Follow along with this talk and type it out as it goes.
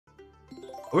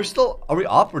Are we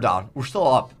up or down? We're still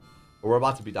up. But we're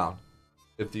about to be down.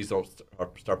 If these don't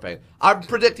start paying. I'm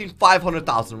predicting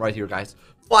 500,000 right here, guys.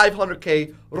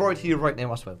 500k right here, right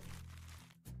now as well.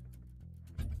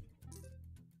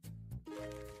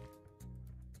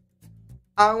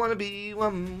 I wanna be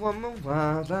one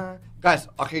guys,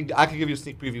 okay, I can give you a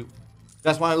sneak preview. You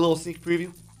guys want a little sneak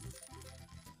preview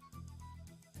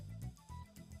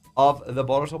of the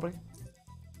bonus opening?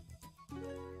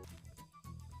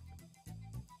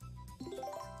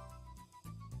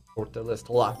 Sort the list.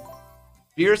 Hold on.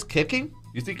 Beer's kicking?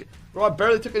 You think? Bro, I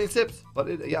barely took any sips,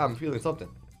 but yeah, I'm feeling something.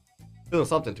 Feeling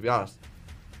something, to be honest.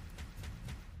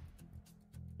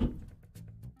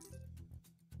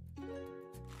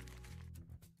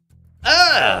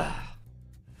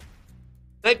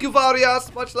 Thank you,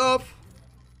 Varias. Much love.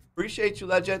 Appreciate you,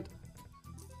 legend.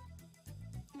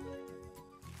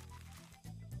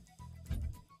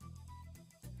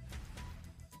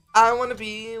 I wanna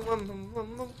be one.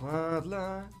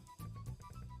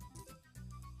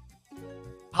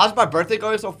 How's my birthday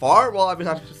going so far? Well, I mean,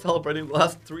 I'm celebrating the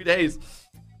last 3 days.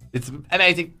 It's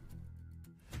amazing.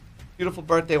 Beautiful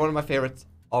birthday, one of my favorites.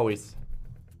 Always.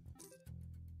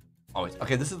 Always.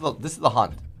 Okay, this is the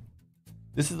hunt.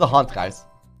 This is the hunt, guys.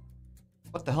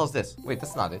 What the hell is this? Wait,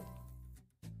 that's not it.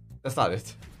 That's not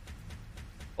it.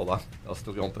 Hold on. That was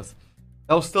still Yoltis.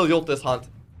 That was still Yoltis hunt.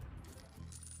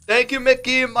 Thank you,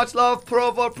 Mickey. Much love,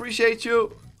 Provo. Appreciate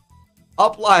you.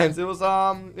 Uplines. It was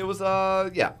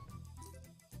yeah.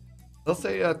 Let's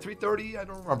say 3:30. I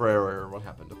don't remember what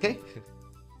happened. Okay.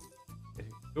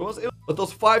 But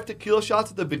those 5 tequila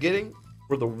shots at the beginning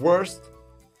were the worst.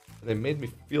 And they made me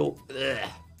feel. Ugh. I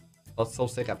was so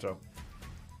sick after them.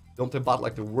 Don't they bought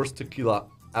like the worst tequila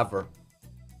ever?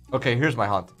 Okay, here's my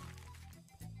hunt.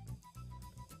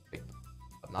 Wait,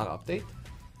 not update.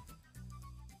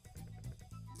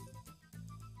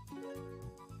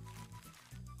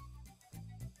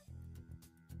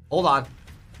 Hold on.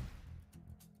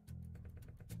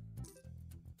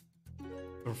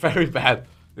 Very bad.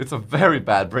 It's a very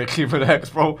bad break-even X,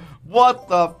 bro. What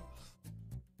the?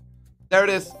 There it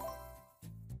is.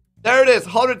 There it is.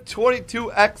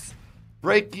 122x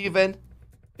break-even.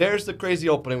 There's the crazy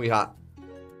opening we had.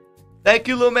 Thank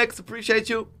you, Lumix. Appreciate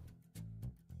you.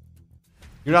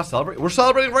 You're not celebrating? We're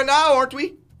celebrating right now, aren't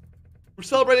we? We're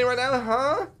celebrating right now,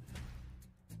 huh?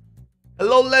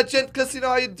 Hello, Legend Casino.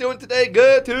 How you doing today?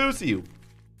 Good to see you.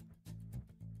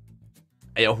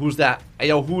 Hey, yo, who's that? Hey,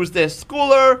 yo, who is this?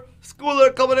 Schooler!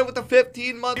 Schooler coming in with a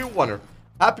 15-month year winner.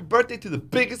 Happy birthday to the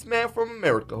biggest man from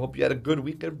America. Hope you had a good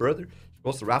weekend, brother.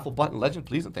 Post the raffle button, Legend,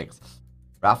 please, and thanks.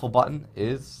 Raffle button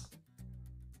is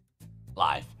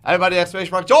live. Everybody,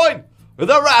 exclamation mark, join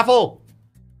the raffle!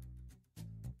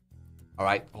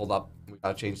 Alright, hold up. We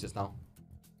gotta change this now.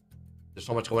 There's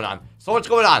so much going on. So much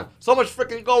going on. So much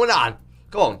freaking going on.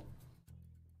 Come on.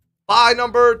 Buy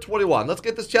number 21. Let's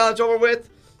get this challenge over with.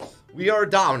 We are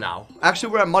down now.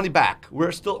 Actually, we're at money back. We're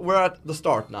at the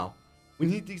start now. We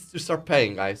need these to start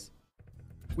paying, guys.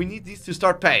 We need these to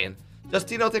start paying.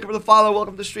 Justino, thank you for the follow.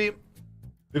 Welcome to the stream.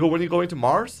 Nico, when are you going to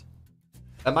Mars?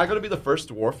 Am I going to be the first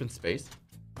dwarf in space?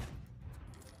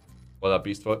 What up,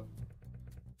 Beastfoot?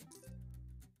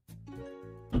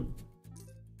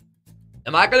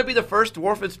 Am I going to be the first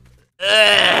dwarf in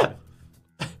space?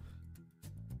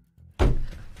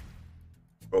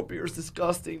 Bro, beer's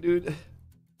disgusting, dude.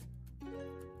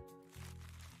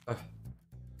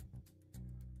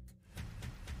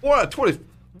 4 out of 20.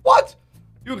 What?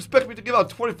 You expect me to give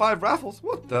out 25 raffles?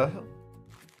 What the hell?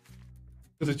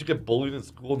 Did you get bullied in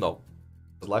school? No.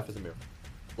 Life is a mirror.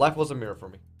 Life was a mirror for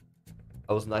me.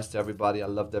 I was nice to everybody. I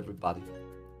loved everybody.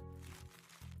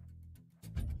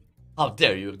 How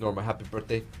dare you ignore my happy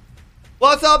birthday?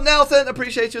 What's up, Nelson?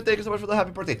 Appreciate you. Thank you so much for the happy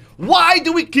birthday. Why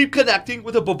do we keep connecting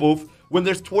with a baboof when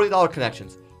there's $20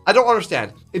 connections? I don't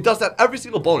understand. It does that every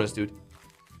single bonus, dude.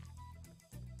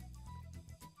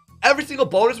 Every single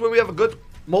bonus when we have a good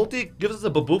multi gives us a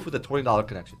baboof with a $20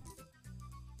 connection.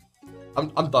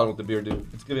 I'm done with the beer, dude.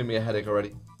 It's giving me a headache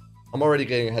already. I'm already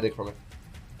getting a headache from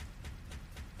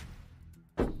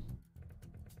it.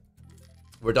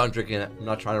 We're done drinking it. I'm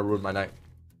not trying to ruin my night.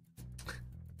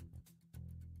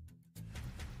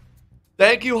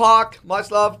 Thank you, Hawk.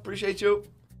 Much love. Appreciate you.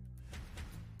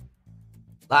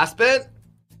 Last spin.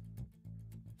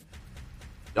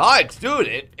 Yikes, dude.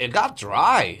 It got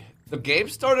dry. The game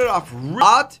started off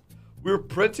hot. We were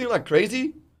printing like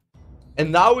crazy.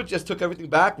 And now we just took everything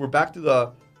back. We're back to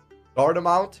the guard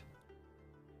amount.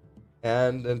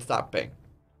 And then stop paying.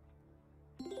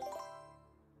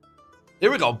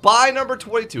 Here we go. Buy number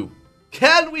 22.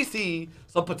 Can we see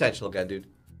some potential again, dude?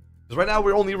 Because right now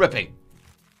we're only ripping.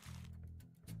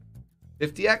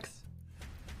 50x?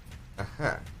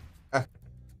 Uh-huh.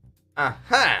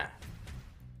 Uh-huh.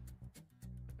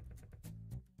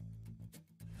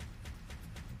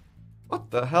 What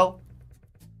the hell?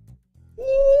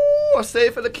 Ooh, a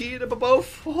safe and a key to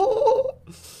both. Oh.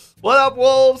 What up,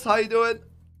 wolves? How you doing?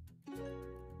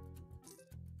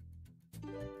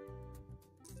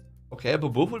 Okay, a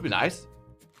baboof would be nice.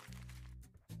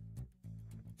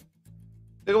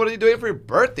 What are you doing for your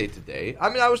birthday today? I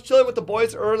mean, I was chilling with the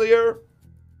boys earlier.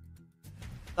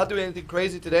 Not doing anything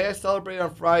crazy today. I celebrated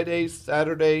on Friday,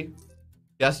 Saturday,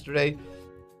 yesterday.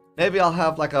 Maybe I'll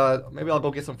have like a... Maybe I'll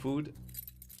go get some food.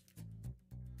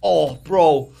 Oh,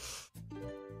 bro.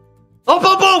 A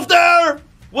baboof there!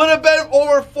 Would have been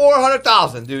over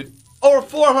 400,000, dude. Over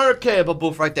 400k a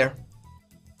baboof right there.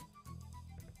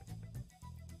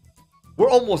 We're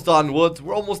almost done, Woods.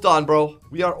 We're almost done, bro.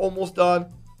 We are almost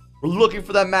done. We're looking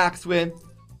for that max win.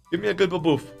 Give me a good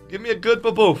baboof. Give me a good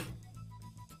baboof.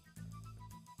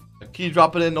 A key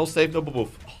dropping in, no save, no baboof.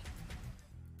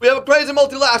 We have a crazy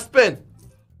multi-last spin.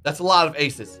 That's a lot of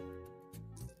aces.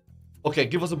 Okay,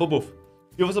 give us a baboof.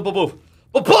 Give us a baboof.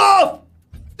 Baboof!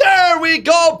 There we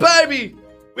go, baby.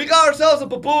 We got ourselves a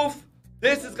baboof.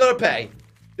 This is gonna pay.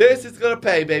 This is gonna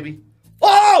pay, baby.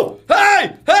 Oh!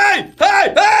 Hey! Hey!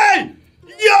 Hey! Hey!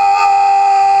 Yo!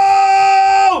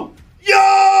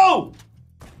 Yo!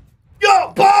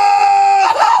 Yo!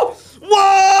 Bow!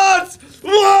 What?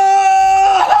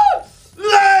 What?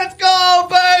 Let's go,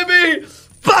 baby!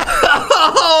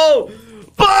 Bow!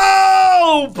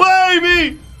 Bow,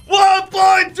 baby!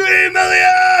 1.3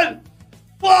 million!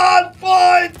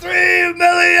 1.3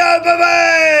 million,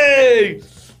 baby!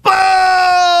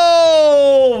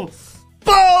 Boom!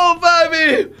 Boom,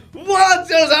 baby! What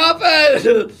just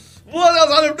happened? What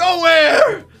else out of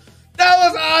nowhere? That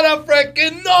was out of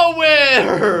freaking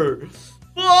nowhere!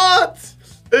 What?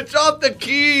 It dropped the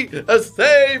key, a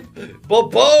safe,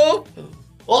 boom!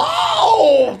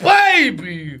 Oh,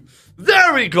 baby!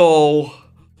 There we go!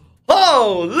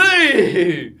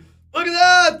 Holy! Look at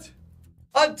that!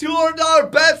 A $200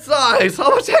 bet size! How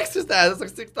much X is that? That's like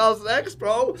 6,000 X,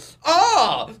 bro!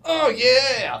 Oh! Oh,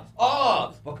 yeah!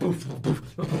 Oh!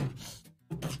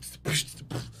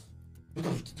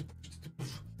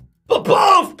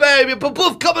 Baboof, baby!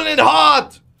 Baboof coming in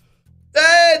hot!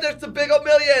 Hey, there's the big old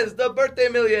millions! The birthday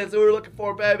millions that we were looking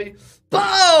for, baby!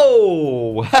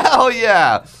 Boom! Hell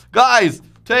yeah! Guys,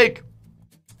 take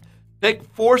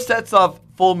 4 sets of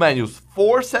full menus.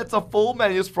 4 sets of full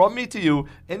menus from me to you.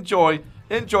 Enjoy.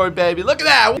 Enjoy, baby. Look at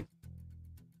that!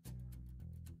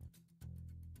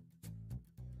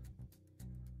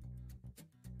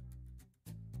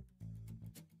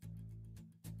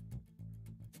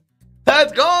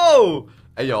 Let's go!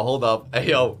 Hey, yo, hold up. Hey,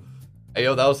 yo. Hey,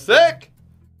 yo, that was sick.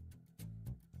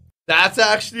 That's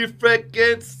actually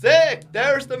freaking sick.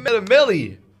 There's the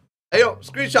milli. Hey, yo,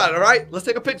 screenshot it, all right? Let's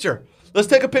take a picture. Let's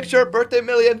take a picture. Birthday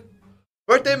million.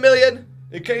 Birthday million.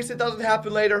 In case it doesn't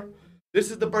happen later. This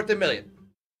is the birthday million.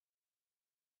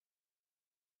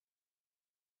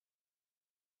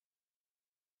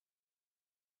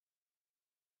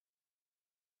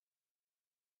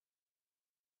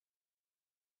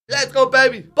 Let's go,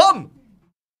 baby. Boom.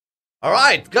 All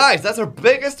right, guys, that's our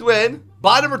biggest win.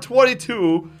 Bot number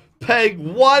 22,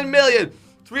 paying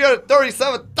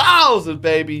 1,337,000,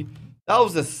 baby. That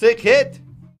was a sick hit.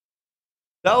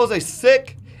 That was a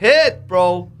sick hit,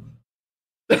 bro.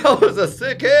 That was a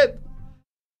sick hit.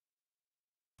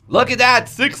 Look at that,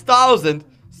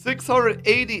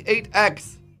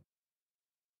 6,688x.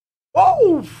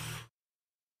 Whoa.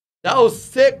 That was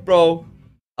sick, bro.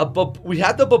 We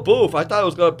had the baboof. I thought it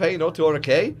was going to pay,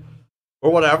 200k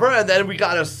or whatever. And then we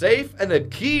got a safe and a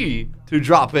key to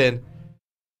drop in.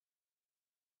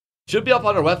 Should be up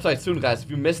on our website soon, guys.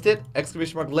 If you missed it,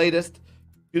 !latest.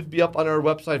 Should be up on our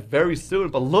website very soon.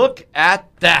 But look at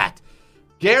that.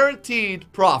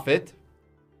 Guaranteed profit.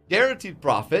 Guaranteed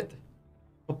profit.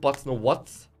 No buts, no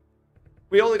whats.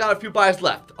 We only got a few buys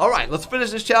left. All right, let's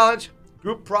finish this challenge.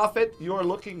 Group profit. You are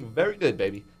looking very good,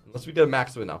 baby. Unless we get a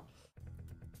max win now.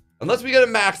 Unless we get a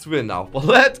max win now. But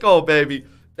let's go, baby.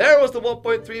 There was the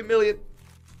 1.3 million.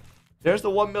 There's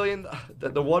the 1 million.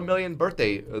 The 1 million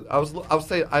birthday.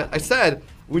 I said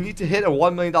we need to hit a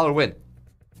 $1 million win,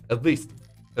 at least.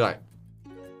 All right,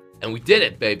 and we did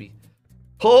it, baby.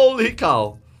 Holy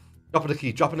cow! Dropping the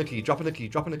key. Dropping the key. Dropping the key.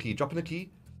 Dropping the key. Dropping the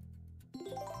key.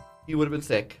 He would have been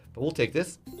sick, but we'll take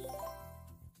this.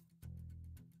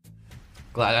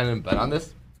 Glad I didn't bet on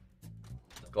this.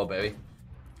 Let's go, baby.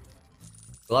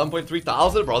 11.3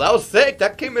 thousand, bro. That was sick.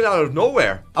 That came in out of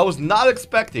nowhere. I was not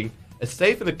expecting a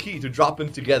safe and a key to drop in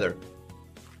together.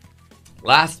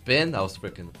 Last spin, that was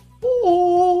freaking.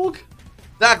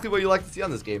 Exactly what you like to see on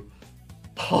this game.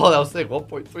 Oh, that was sick.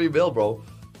 1.3 mil, bro.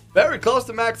 Very close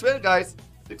to max win, guys.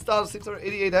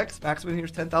 6,688x. Max win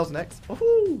here's 10,000x.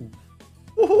 Woohoo!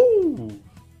 Woohoo!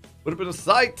 Would have been a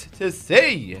sight to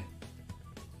see.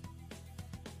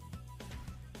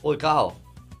 Holy cow.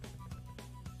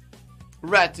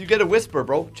 Rat, you get a whisper,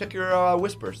 bro. Check your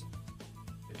whispers.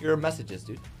 Check your messages,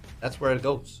 dude. That's where it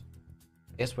goes.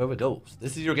 Guess where it goes.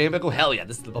 This is your game, Biggo? Hell yeah,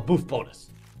 this is the Baboof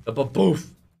bonus. The Baboof.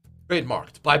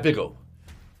 Trademarked by Biggo.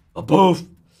 Baboof.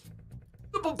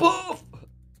 The Baboof.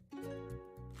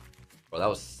 Bro, that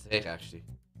was sick, actually.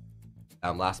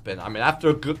 Last spin. I mean,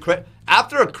 after a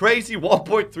crazy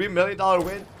 $1.3 million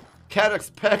win, can't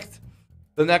expect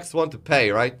the next one to pay,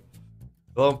 right?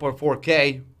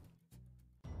 11.4K.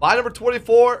 Buy number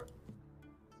 24.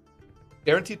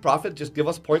 Guaranteed profit. Just give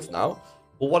us points now.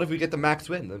 Well, what if we get the max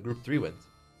win? Then group 3 wins.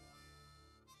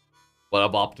 What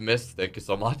up, Optimist? Thank you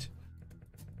so much.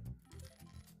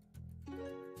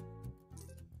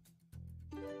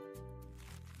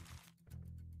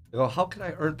 How can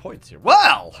I earn points here?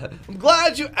 Well, I'm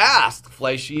glad you asked,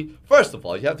 Flashy. First of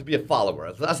all, you have to be a follower.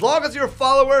 As long as you're a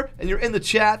follower and you're in the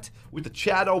chat with the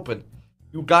chat open,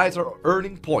 you guys are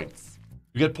earning points.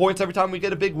 You get points every time we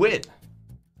get a big win.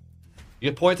 You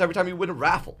get points every time you win a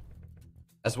raffle.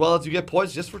 As well as you get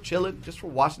points just for chilling, just for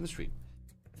watching the stream.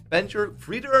 Spend your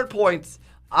free to earn points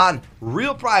on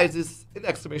real prizes in !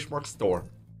 store.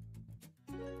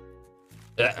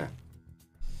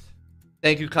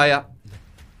 Thank you, Kaya.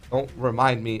 Don't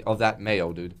remind me of that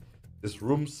mayo, dude. This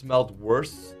room smelled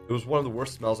worse. It was one of the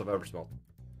worst smells I've ever smelled.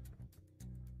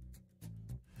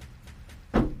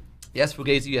 Yes,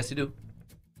 Fugazi, yes you do.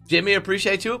 Jimmy,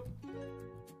 appreciate you.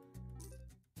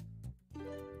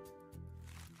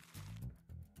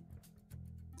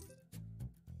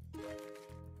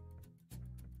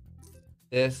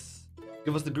 Yes.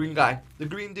 Give us the green guy. The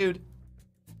green dude.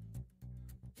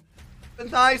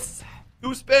 Nice.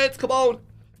 2 spins, come on.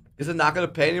 Is it not gonna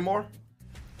pay anymore?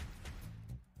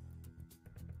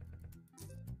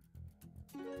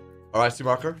 Alright, C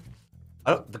marker.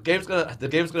 The game's gonna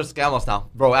scam us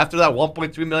now. Bro, after that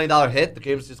 $1.3 million hit, the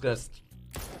game's just gonna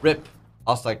rip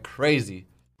us like crazy.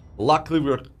 Luckily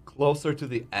we were closer to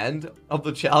the end of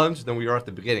the challenge than we are at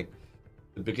the beginning.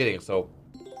 So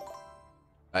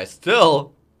I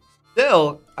still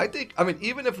I think, I mean,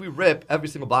 even if we rip every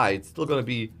single buy, it's still gonna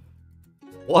be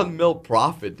 1 mil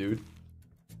profit, dude.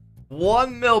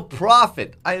 1 mil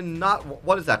profit. I am not.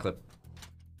 What is that clip?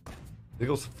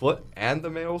 Diggle's foot and the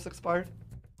mayo was expired?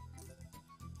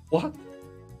 What?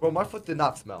 Bro, my foot did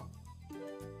not smell.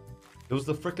 It was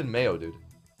the freaking mayo, dude.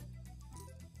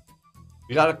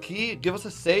 We got a key. Give us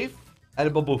a safe and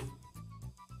a baboof.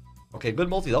 Okay, good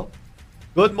multi though.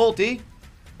 Good multi.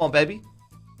 Come on, baby.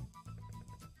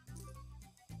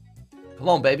 Come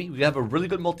on, baby. We have a really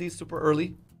good multi super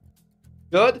early.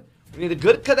 Good. We need a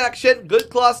good connection, good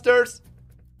clusters,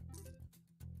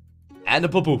 and a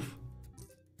baboof.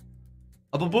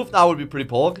 A baboof now would be pretty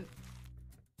pog.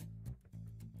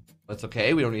 That's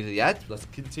okay, we don't need it yet. Let's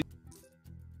continue.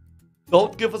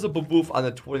 Don't give us a baboof on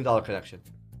a $20 connection.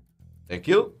 Thank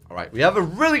you. Alright, we have a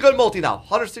really good multi now.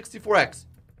 164x.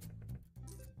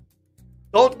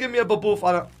 Don't give me a baboof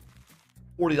on a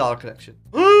 $40 connection.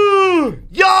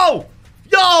 Yo!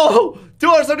 Yo!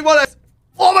 271x.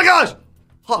 Oh my gosh!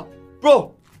 Huh.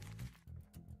 Bro.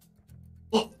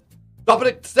 Oh. Dropping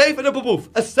a safe and a baboof.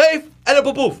 A safe and a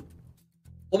baboof.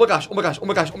 Oh my gosh. Oh my gosh. Oh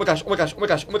my gosh. Oh my gosh. Oh my gosh. Oh my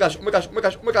gosh. Oh my gosh. Oh my gosh. Oh my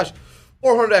gosh. Oh my gosh.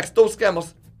 400x. Don't scam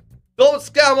us. Don't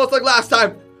scam us like last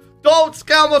time. Don't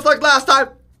scam us like last time.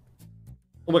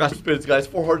 Oh my gosh. Spins, guys.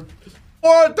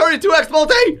 432x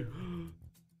multi.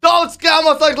 Don't scam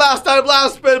us like last time.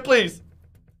 Last spin, please.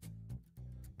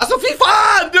 That's a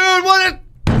FIFA, dude.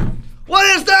 What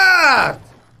is that?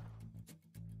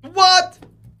 What?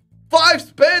 5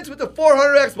 spins with the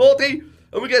 400x multi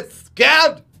and we get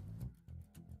scammed?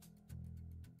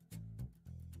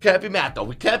 Can't be mad though.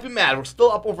 We can't be mad. We're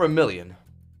still up over 1 million.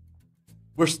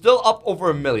 We're still up over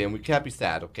 1 million. We can't be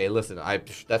sad. Okay, listen.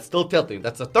 That's still tilting.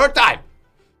 That's the third time.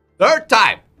 Third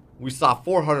time we saw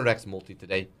 400x multi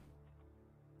today.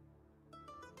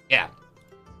 Yeah.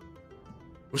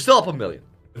 We're still up 1 million.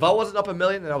 If I wasn't up 1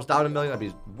 million and I was down 1 million, I'd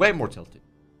be way more tilted.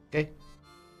 Okay?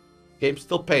 Game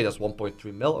still paid us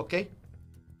 1.3 mil, okay?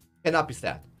 Cannot be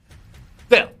sad.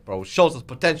 Still, bro, shows us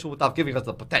potential without giving us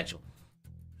the potential.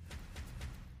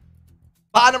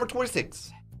 Buy number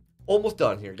 26. Almost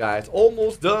done here, guys.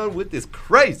 Almost done with this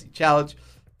crazy challenge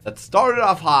that started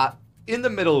off hot, in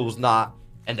the middle it was not,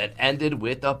 and then ended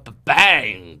with a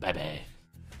bang, baby.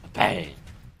 A bang.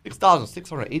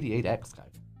 6,688x, guys.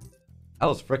 That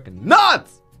was freaking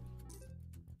nuts!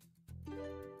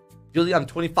 Julie, I'm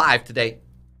 25 today.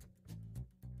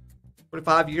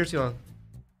 25 years young.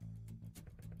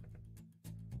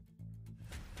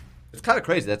 It's kind of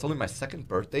crazy. That's only my second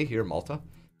birthday here in Malta.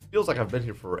 Feels like I've been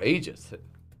here for ages.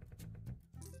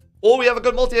 Oh, we have a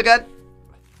good multi again.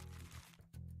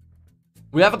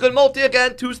 We have a good multi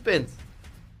again. 2 spins.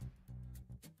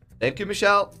 Thank you,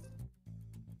 Michelle.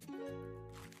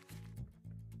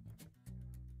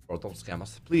 Bro, don't scam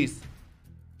us, please.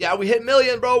 Yeah, we hit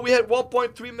million, bro. We hit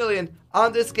 1.3 million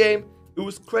on this game. It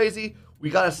was crazy. We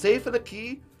got a safe and a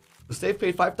key. The safe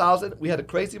paid 5,000. We had a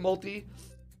crazy multi.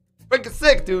 Freaking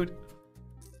sick, dude.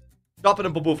 Drop it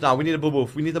in Baboof now. We need a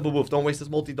Baboof. We need a Baboof. Don't waste this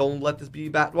multi. Don't let this be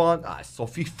that one. Ah,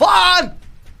 Sophie. Fun!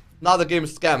 Now the game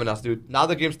is scamming us, dude. Now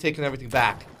the game's taking everything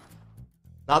back.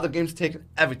 Now the game's taking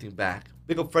everything back.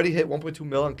 Big ol' Freddy hit 1.2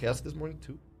 mil on chaos this morning,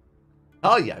 too.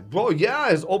 Hell yeah, bro.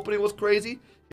 Yeah, his opening was crazy.